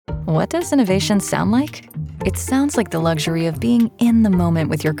What does innovation sound like? It sounds like the luxury of being in the moment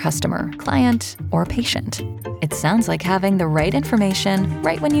with your customer, client, or patient. It sounds like having the right information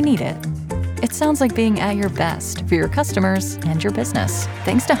right when you need it. It sounds like being at your best for your customers and your business.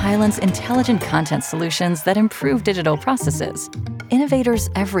 Thanks to Hyland's intelligent content solutions that improve digital processes, innovators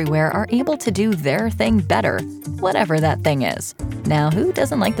everywhere are able to do their thing better, whatever that thing is. Now, who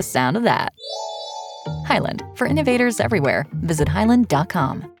doesn't like the sound of that? Hyland, for innovators everywhere. Visit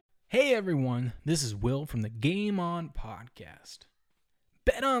hyland.com. Hey everyone, this is Will from the Game On Podcast.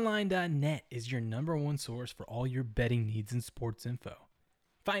 BetOnline.net is your number one source for all your betting needs and sports info.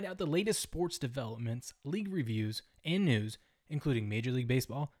 Find out the latest sports developments, league reviews, and news, including Major League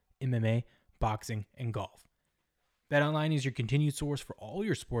Baseball, MMA, boxing, and golf. BetOnline is your continued source for all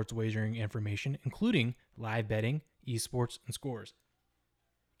your sports wagering information, including live betting, esports, and scores.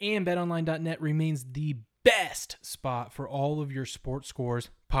 And BetOnline.net remains the best spot for all of your sports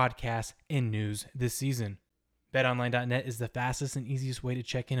scores, podcasts, and news this season. BetOnline.net is the fastest and easiest way to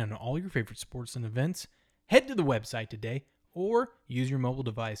check in on all your favorite sports and events. Head to the website today or use your mobile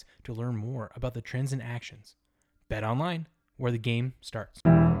device to learn more about the trends and actions. BetOnline, where the game starts.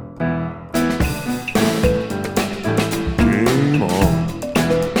 Game on.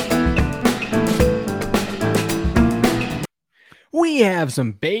 We have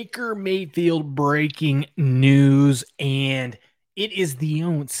some Baker Mayfield breaking news, and it is the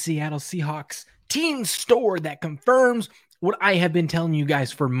own Seattle Seahawks team store that confirms what I have been telling you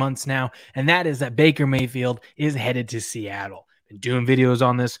guys for months now, and that is that Baker Mayfield is headed to Seattle. Been doing videos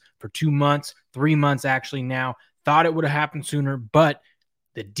on this for 2 months, 3 months actually now. Thought it would have happened sooner, but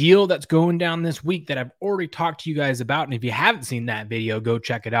the deal that's going down this week that I've already talked to you guys about, and if you haven't seen that video, go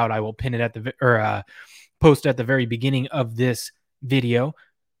check it out. I will pin it at the post at the very beginning of this video.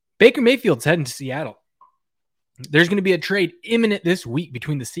 Baker Mayfield's heading to Seattle. There's going to be a trade imminent this week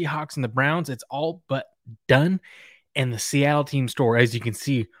between the Seahawks and the Browns. It's all but done. And the Seattle team store, as you can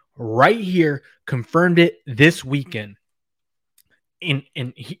see right here, confirmed it this weekend. And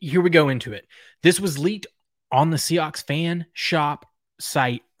here we go into it. This was leaked on the Seahawks fan shop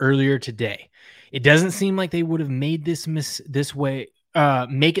site earlier today. It doesn't seem like they would have made make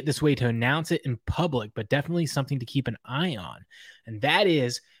it this way to announce it in public, but definitely something to keep an eye on. And that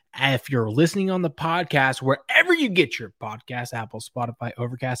is, if you're listening on the podcast, wherever you get your podcast, Apple, Spotify,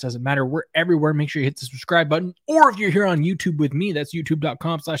 Overcast, doesn't matter. We're everywhere. Make sure you hit the subscribe button. Or if you're here on YouTube with me, that's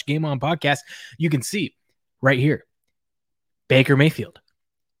youtube.com/GameOnPodcast. You can see right here, Baker Mayfield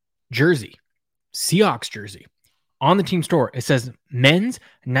jersey, Seahawks jersey. On the team store, it says men's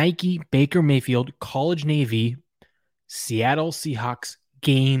Nike Baker Mayfield College Navy Seattle Seahawks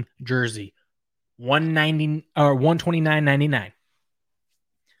game jersey, $129.99.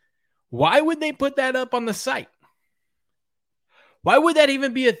 Why would they put that up on the site? Why would that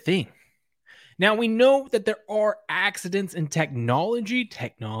even be a thing? Now, we know that there are accidents in technology.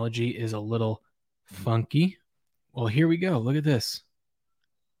 Technology is a little funky. Well, here we go. Look at this.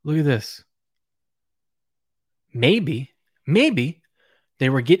 Look at this. Maybe they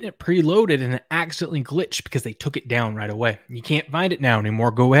were getting it preloaded and it accidentally glitched because they took it down right away. You can't find it now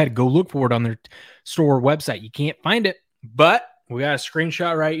anymore. Go ahead, go look for it on their store website. You can't find it, but we got a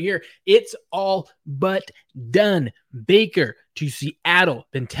screenshot right here. It's all but done. Baker to Seattle.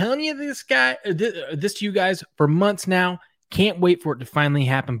 Been telling you this to you guys for months now. Can't wait for it to finally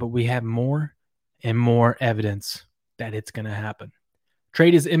happen, but we have more and more evidence that it's going to happen.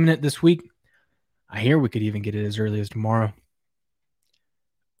 Trade is imminent this week. I hear we could even get it as early as tomorrow.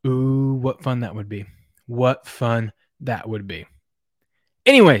 Ooh, what fun that would be. What fun that would be.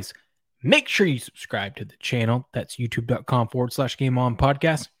 Anyways, make sure you subscribe to the channel. That's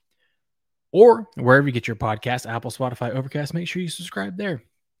youtube.com/GameOnPodcast. Or wherever you get your podcast, Apple, Spotify, Overcast, make sure you subscribe there.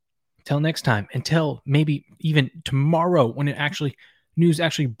 Until next time, until maybe even tomorrow when news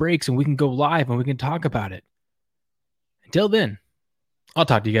actually breaks and we can go live and we can talk about it. Until then, I'll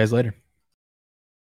talk to you guys later.